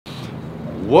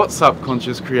What's up,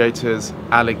 conscious creators?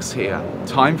 Alex here.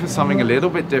 Time for something a little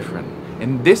bit different.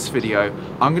 In this video,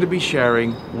 I'm going to be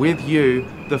sharing with you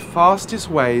the fastest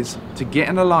ways to get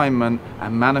in alignment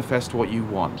and manifest what you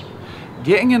want.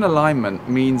 Getting in alignment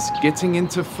means getting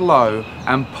into flow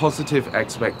and positive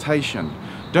expectation.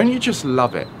 Don't you just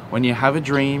love it when you have a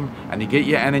dream and you get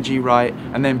your energy right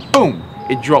and then boom,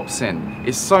 it drops in?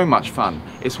 It's so much fun.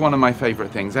 It's one of my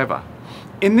favorite things ever.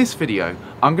 In this video,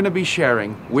 I'm going to be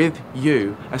sharing with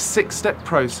you a 6-step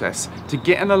process to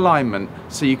get in alignment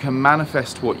so you can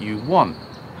manifest what you want.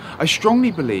 I strongly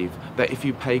believe that if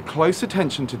you pay close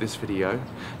attention to this video,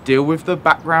 deal with the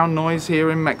background noise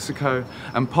here in Mexico,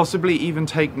 and possibly even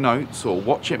take notes or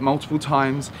watch it multiple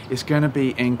times, it's going to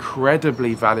be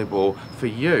incredibly valuable for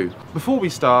you. Before we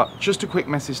start, just a quick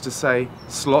message to say,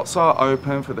 slots are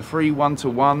open for the free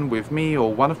one-to-one with me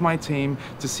or one of my team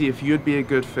to see if you'd be a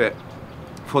good fit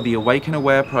for the Awaken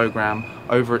Aware program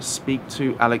over at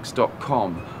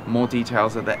speaktoalex.com. More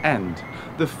details at the end.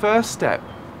 The first step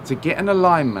to get in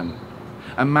alignment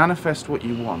and manifest what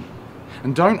you want,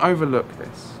 and don't overlook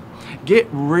this, get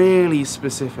really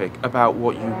specific about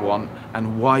what you want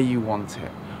and why you want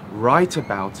it. Write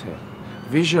about it,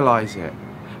 visualize it.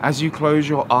 As you close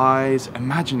your eyes,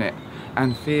 imagine it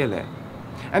and feel it.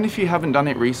 And if you haven't done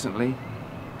it recently,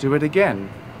 do it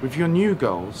again with your new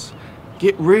goals.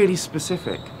 Get really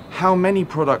specific. How many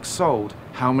products sold?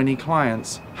 How many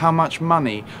clients? How much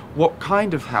money? What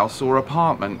kind of house or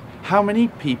apartment? How many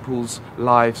people's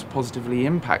lives positively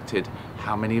impacted?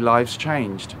 How many lives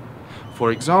changed?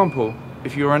 For example,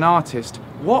 if you're an artist,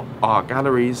 what art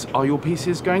galleries are your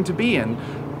pieces going to be in?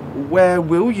 Where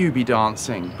will you be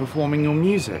dancing, performing your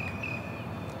music?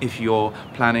 If you're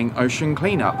planning ocean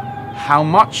cleanup, how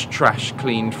much trash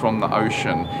cleaned from the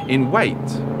ocean in weight?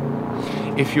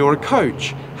 If you're a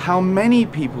coach, how many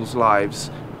people's lives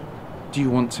do you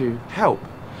want to help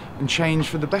and change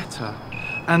for the better?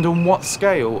 And on what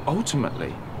scale,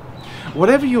 ultimately?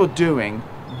 Whatever you're doing,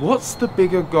 what's the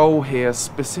bigger goal here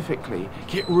specifically?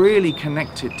 Get really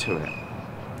connected to it.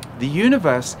 The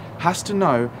universe has to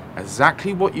know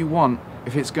exactly what you want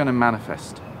if it's going to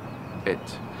manifest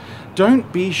it.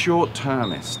 Don't be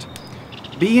short-termist.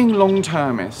 Being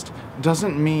long-termist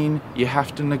doesn't mean you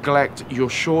have to neglect your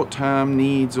short-term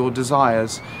needs or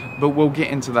desires, but we'll get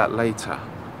into that later.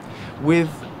 With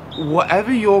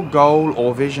whatever your goal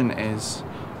or vision is,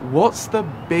 what's the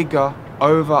bigger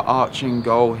overarching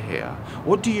goal here?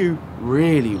 What do you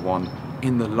really want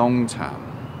in the long term?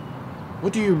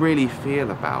 What do you really feel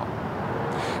about?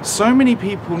 So many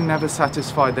people never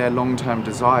satisfy their long-term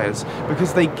desires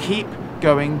because they keep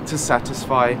going to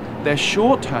satisfy their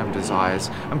short-term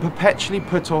desires and perpetually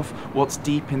put off what's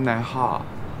deep in their heart.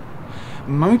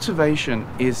 Motivation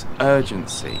is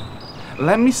urgency.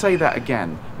 Let me say that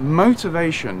again.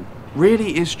 Motivation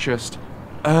really is just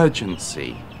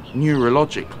urgency,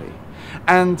 neurologically.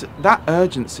 And that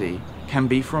urgency can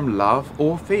be from love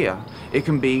or fear. It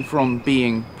can be from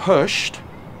being pushed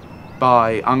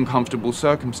by uncomfortable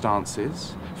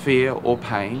circumstances, fear or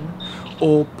pain,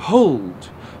 or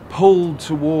pulled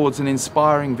towards an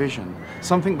inspiring vision,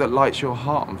 something that lights your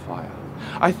heart on fire.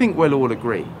 I think we'll all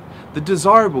agree. The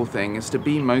desirable thing is to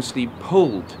be mostly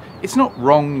pulled. It's not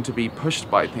wrong to be pushed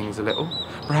by things a little.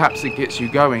 Perhaps it gets you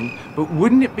going, but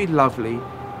wouldn't it be lovely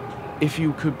if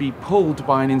you could be pulled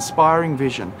by an inspiring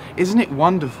vision? Isn't it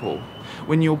wonderful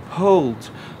when you're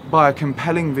pulled by a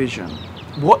compelling vision?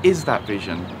 What is that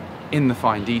vision in the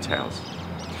fine details?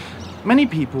 Many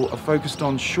people are focused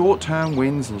on short-term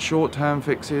wins and short-term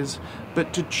fixes,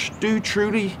 but to do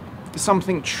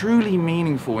something truly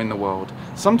meaningful in the world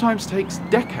sometimes takes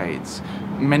decades.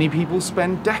 Many people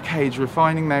spend decades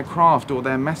refining their craft or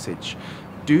their message.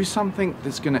 Do something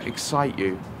that's going to excite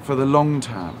you for the long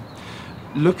term.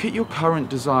 Look at your current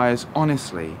desires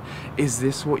honestly. Is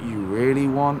this what you really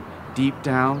want deep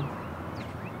down?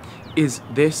 Is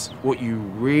this what you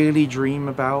really dream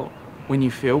about when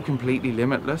you feel completely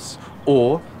limitless?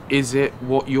 Or is it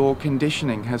what your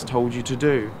conditioning has told you to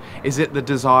do? Is it the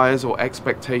desires or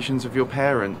expectations of your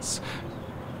parents?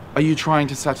 Are you trying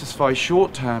to satisfy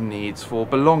short-term needs for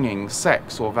belonging,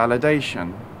 sex, or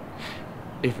validation?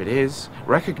 If it is,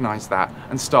 recognize that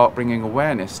and start bringing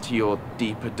awareness to your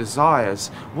deeper desires.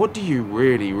 What do you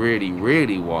really, really,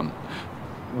 really want?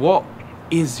 What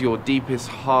is your deepest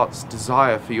heart's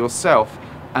desire for yourself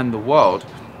and the world?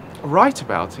 Write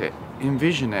about it,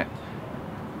 envision it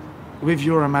with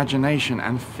your imagination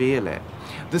and feel it.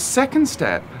 The second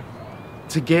step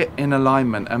to get in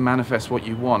alignment and manifest what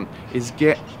you want is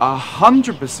get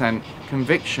 100%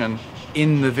 conviction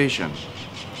in the vision.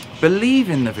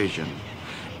 Believe in the vision.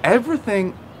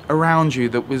 Everything around you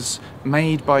that was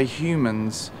made by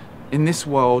humans in this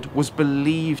world was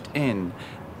believed in.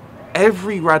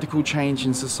 Every radical change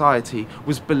in society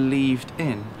was believed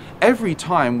in. Every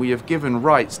time we have given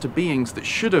rights to beings that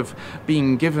should have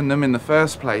been given them in the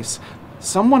first place,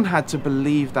 someone had to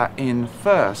believe that in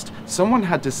first. Someone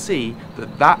had to see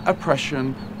that that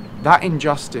oppression, that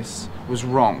injustice was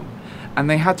wrong. And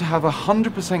they had to have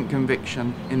 100%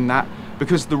 conviction in that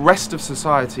because the rest of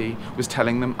society was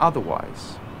telling them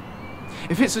otherwise.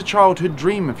 If it's a childhood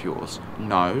dream of yours,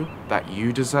 know that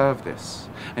you deserve this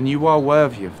and you are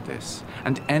worthy of this,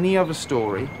 and any other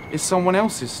story is someone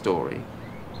else's story.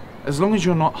 As long as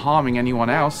you're not harming anyone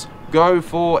else, go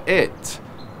for it.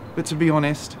 But to be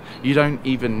honest, you don't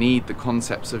even need the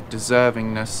concepts of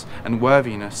deservingness and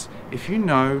worthiness if you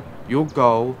know your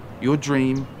goal, your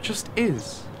dream just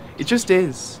is. It just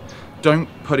is. Don't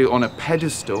put it on a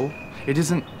pedestal. It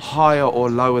isn't higher or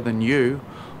lower than you.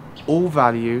 All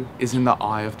value is in the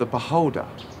eye of the beholder.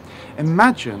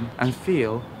 Imagine and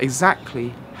feel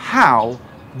exactly how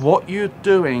what you're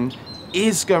doing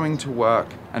is going to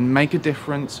work and make a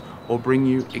difference or bring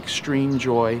you extreme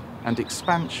joy and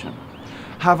expansion.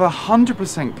 Have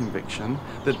 100% conviction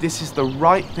that this is the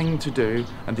right thing to do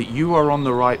and that you are on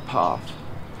the right path,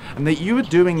 and that you are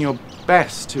doing your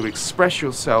best to express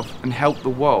yourself and help the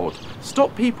world.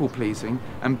 Stop people pleasing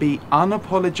and be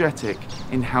unapologetic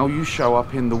in how you show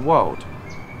up in the world.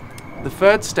 The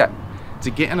third step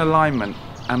to get in alignment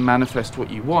and manifest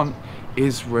what you want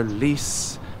is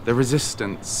release the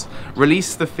resistance.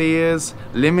 Release the fears,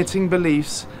 limiting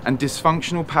beliefs, and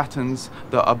dysfunctional patterns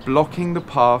that are blocking the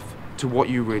path to what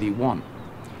you really want,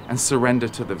 and surrender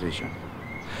to the vision.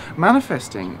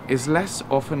 Manifesting is less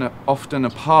often a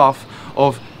path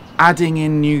of adding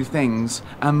in new things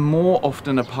and more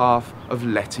often a path of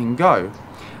letting go.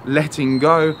 Letting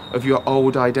go of your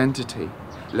old identity.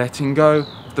 Letting go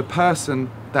of the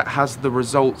person that has the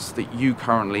results that you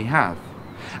currently have.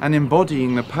 And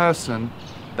embodying the person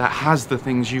that has the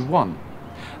things you want.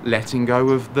 Letting go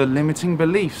of the limiting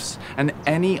beliefs and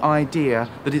any idea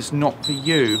that it's not for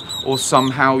you or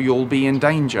somehow you'll be in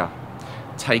danger.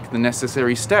 Take the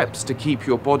necessary steps to keep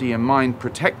your body and mind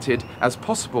protected as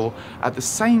possible, at the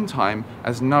same time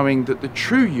as knowing that the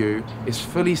true you is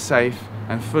fully safe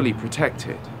and fully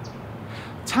protected.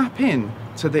 Tap in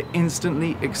to the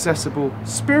instantly accessible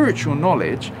spiritual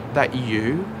knowledge that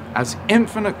you, as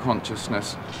infinite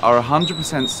consciousness, are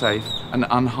 100% safe and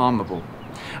unharmable.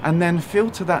 And then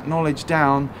filter that knowledge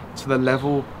down to the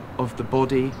level of the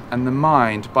body and the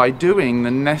mind by doing the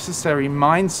necessary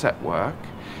mindset work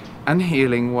and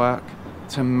healing work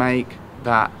to make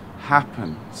that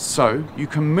happen, so you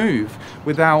can move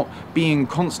without being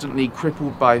constantly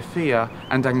crippled by fear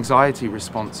and anxiety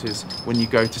responses when you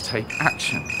go to take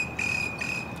action.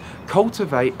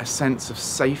 Cultivate a sense of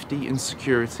safety and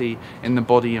security in the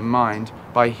body and mind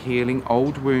by healing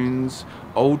old wounds,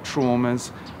 old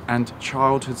traumas, and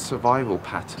childhood survival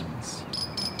patterns.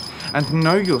 And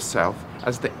know yourself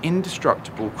as the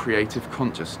indestructible creative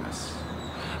consciousness.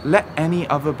 Let any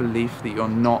other belief that you're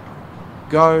not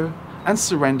go and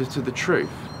surrender to the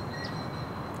truth.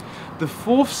 The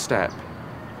fourth step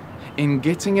in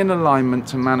getting in alignment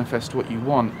to manifest what you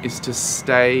want is to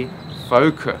stay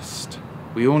focused.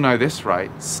 We all know this,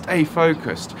 right? Stay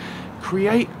focused.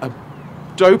 Create a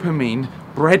dopamine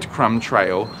breadcrumb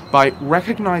trail by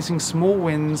recognizing small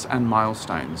wins and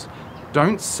milestones.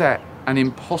 Don't set an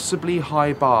impossibly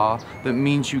high bar that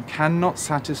means you cannot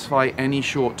satisfy any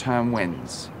short-term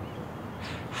wins.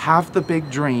 Have the big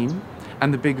dream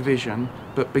and the big vision,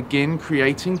 but begin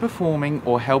creating, performing,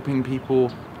 or helping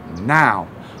people now.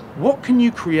 What can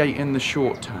you create in the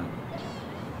short term?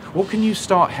 What can you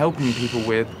start helping people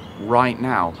with right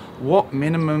now? What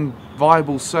minimum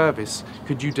viable service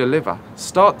could you deliver?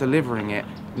 Start delivering it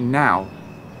now.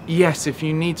 Yes, if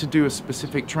you need to do a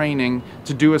specific training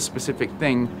to do a specific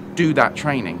thing, do that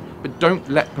training. But don't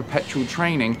let perpetual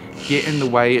training get in the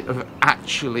way of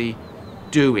actually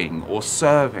doing or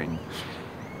serving.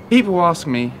 People ask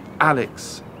me,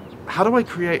 Alex, how do I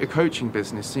create a coaching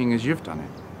business seeing as you've done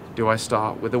it? Do I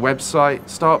start with a website,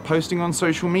 start posting on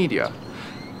social media?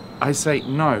 I say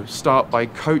no, start by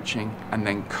coaching and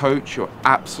then coach your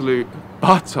absolute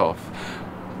butt off.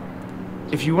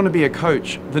 If you want to be a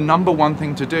coach, the number one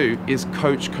thing to do is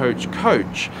coach, coach,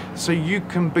 coach. So you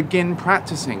can begin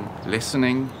practicing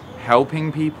listening,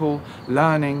 helping people,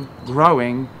 learning,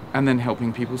 growing, and then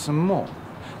helping people some more.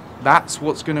 That's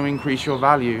what's going to increase your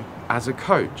value as a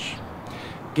coach.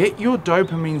 Get your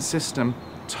dopamine system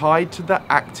tied to the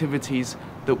activities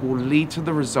that will lead to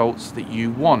the results that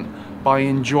you want by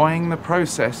enjoying the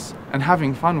process and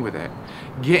having fun with it,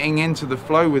 getting into the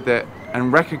flow with it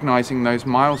and recognizing those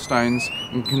milestones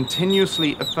and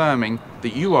continuously affirming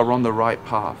that you are on the right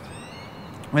path.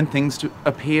 When things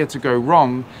appear to go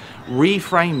wrong,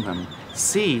 reframe them.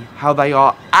 See how they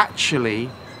are actually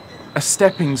a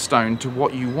stepping stone to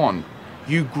what you want.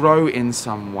 You grow in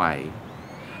some way.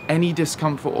 Any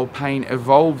discomfort or pain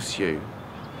evolves you.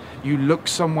 You look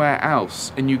somewhere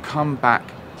else and you come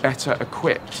back better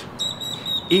equipped.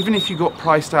 Even if you got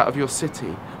priced out of your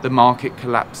city, the market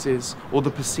collapses, or the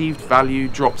perceived value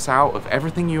drops out of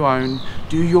everything you own,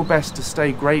 do your best to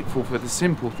stay grateful for the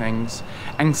simple things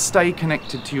and stay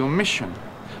connected to your mission.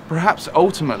 Perhaps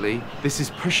ultimately, this is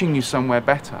pushing you somewhere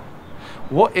better.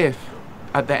 What if,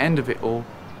 at the end of it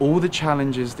all the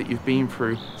challenges that you've been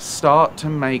through start to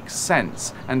make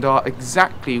sense and are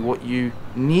exactly what you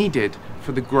needed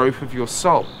for the growth of your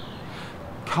soul?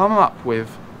 Come up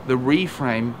with the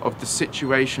reframe of the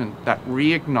situation that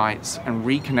reignites and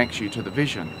reconnects you to the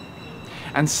vision.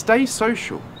 And stay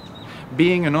social.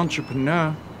 Being an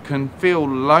entrepreneur can feel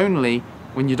lonely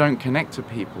when you don't connect to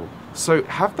people. So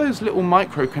have those little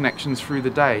micro connections through the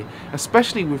day,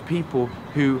 especially with people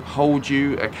who hold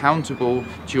you accountable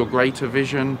to your greater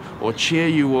vision or cheer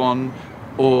you on,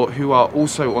 or who are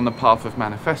also on the path of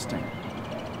manifesting.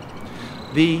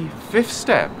 The fifth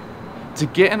step to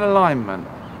get in alignment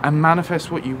and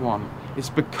manifest what you want is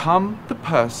become the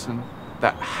person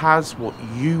that has what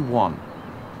you want.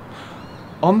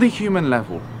 On the human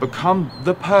level, become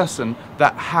the person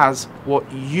that has what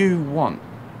you want.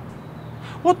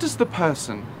 What does the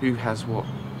person who has what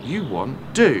you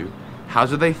want do? How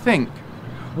do they think?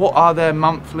 What are their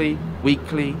monthly,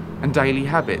 weekly, and daily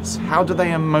habits? How do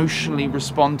they emotionally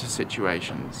respond to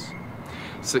situations?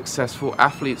 Successful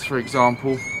athletes, for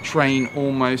example, train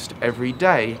almost every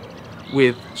day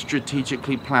with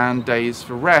strategically planned days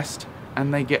for rest,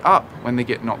 and they get up when they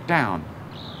get knocked down.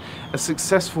 A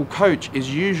successful coach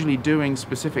is usually doing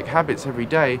specific habits every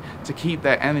day to keep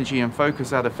their energy and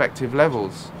focus at effective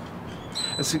levels.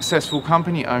 A successful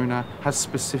company owner has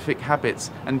specific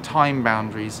habits and time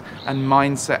boundaries and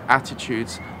mindset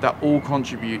attitudes that all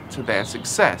contribute to their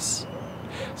success.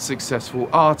 Successful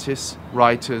artists,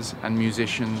 writers, and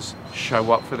musicians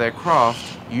show up for their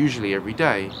craft, usually every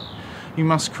day. You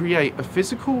must create a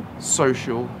physical,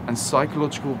 social, and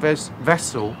psychological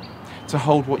vessel to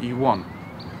hold what you want.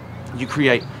 You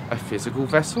create a physical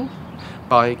vessel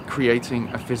by creating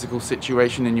a physical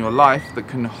situation in your life that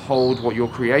can hold what you're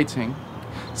creating,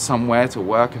 somewhere to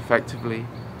work effectively,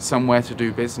 somewhere to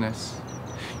do business.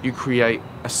 You create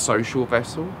a social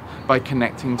vessel by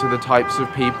connecting to the types of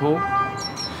people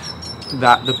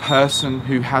that the person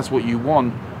who has what you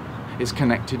want is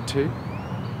connected to.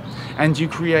 And you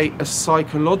create a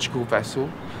psychological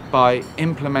vessel by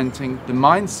implementing the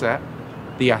mindset,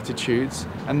 the attitudes,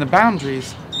 and the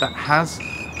boundaries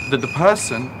that the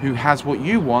person who has what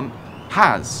you want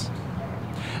has.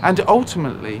 And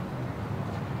ultimately,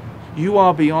 you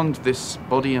are beyond this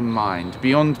body and mind,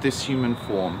 beyond this human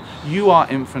form. You are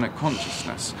infinite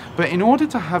consciousness. But in order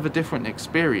to have a different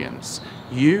experience,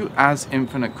 you as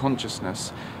infinite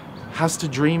consciousness has to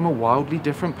dream a wildly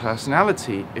different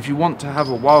personality if you want to have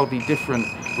a wildly different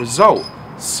result.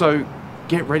 So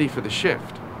get ready for the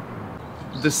shift.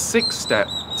 The sixth step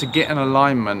to get in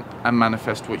alignment and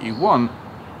manifest what you want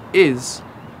is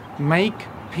make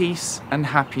peace and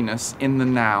happiness in the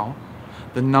now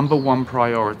the number one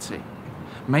priority.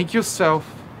 Make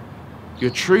yourself,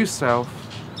 your true self,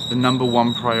 the number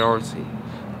one priority.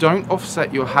 Don't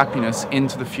offset your happiness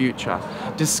into the future.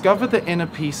 Discover the inner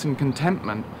peace and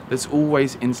contentment that's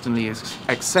always instantly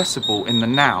accessible in the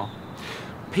now.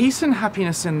 Peace and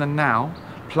happiness in the now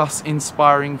plus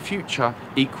inspiring future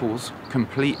equals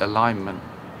complete alignment.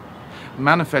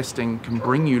 Manifesting can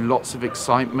bring you lots of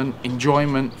excitement,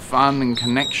 enjoyment, fun and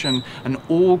connection and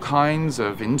all kinds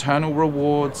of internal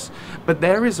rewards, but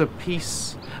there is a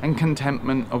peace and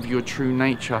contentment of your true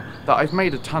nature that I've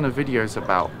made a ton of videos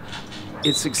about.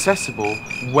 It's accessible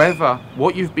whether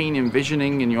what you've been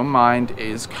envisioning in your mind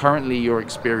is currently your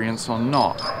experience or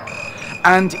not.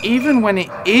 And even when it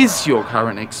is your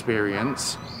current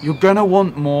experience, you're gonna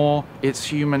want more. It's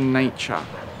human nature.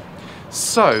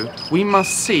 So we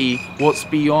must see what's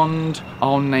beyond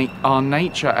our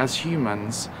nature as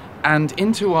humans and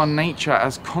into our nature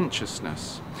as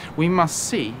consciousness. We must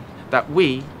see that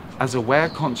we, as aware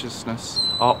consciousness,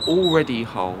 are already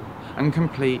whole and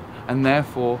complete and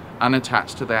therefore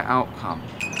unattached to their outcome.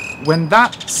 When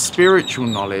that spiritual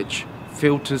knowledge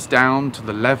filters down to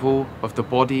the level of the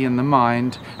body and the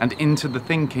mind and into the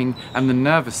thinking and the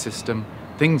nervous system,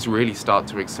 things really start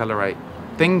to accelerate.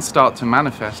 Things start to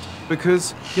manifest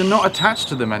because you're not attached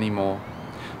to them anymore.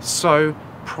 So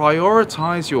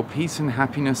Prioritize your peace and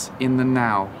happiness in the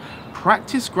now.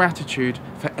 Practice gratitude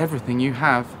for everything you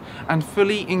have, and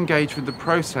fully engage with the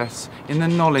process in the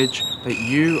knowledge that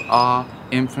you are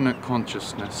infinite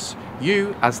consciousness.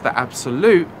 You, as the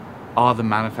Absolute, are the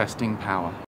manifesting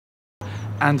power.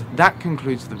 And that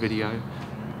concludes the video.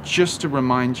 Just to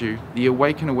remind you, the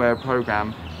Awaken Aware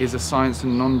program is a science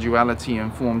and non-duality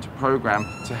informed program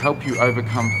to help you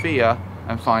overcome fear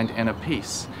and find inner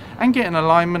peace, and get in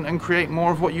alignment and create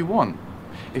more of what you want.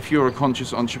 If you're a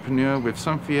conscious entrepreneur with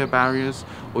some fear barriers,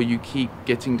 or you keep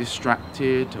getting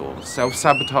distracted or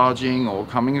self-sabotaging or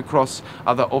coming across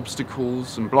other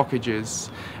obstacles and blockages,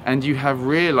 and you have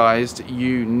realized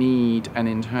you need an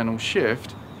internal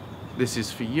shift, this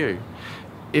is for you.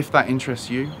 If that interests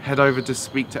you, head over to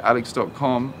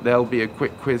speaktoalex.com. There'll be a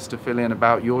quick quiz to fill in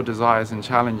about your desires and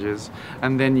challenges,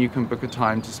 and then you can book a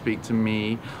time to speak to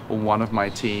me or one of my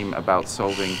team about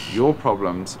solving your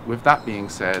problems. With that being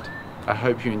said, I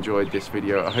hope you enjoyed this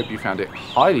video. I hope you found it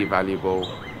highly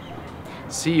valuable.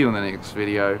 See you in the next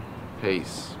video.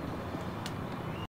 Peace.